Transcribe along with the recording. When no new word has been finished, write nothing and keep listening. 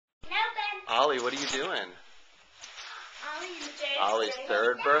Ollie, what are you doing? Ollie's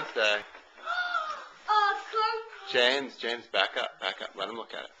third birthday. James, back up. Let him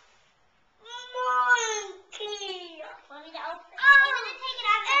look at it. Monkey. Want me to open it? You want to take it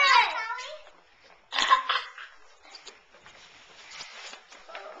out of the box, Ollie?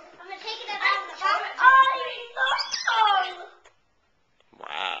 I'm going to take it out of the box.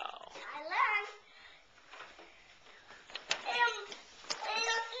 Wow. I learned.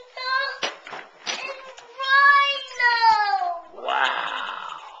 Wow.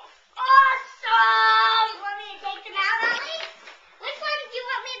 Awesome! You want me to take them out, Ollie? Which one do you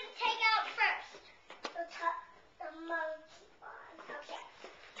want me to take out first? The monkey one. Okay.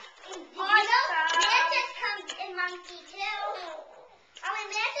 Mantis comes in monkey too. Ollie,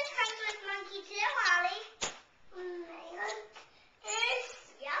 Mantis comes with monkey too, Ollie.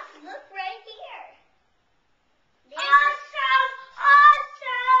 Yep, look right here. Awesome!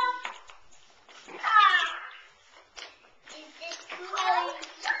 Is this cool?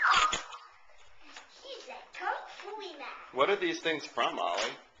 He's a kung fu man. What are these things from,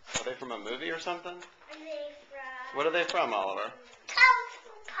 Ollie? Are they from a movie or something? Are they from? What are they from, Oliver? Kung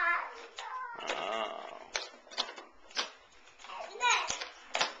Fu Panda. Oh. And then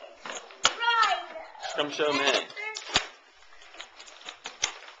it's Rhino. Come show me.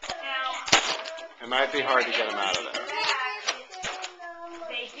 It might be hard to get them out of there.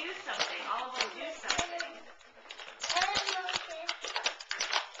 They do something. All of them do something.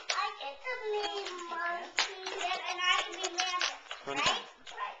 I get to be monkey and I can be Mantis,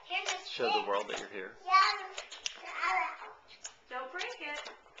 right? Here's a Show the world that you're here. Don't break it.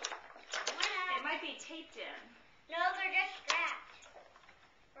 It might be taped in. No, they're just strapped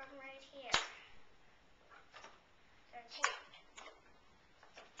from right here. They're taped.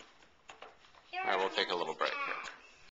 All right, we'll take a little break.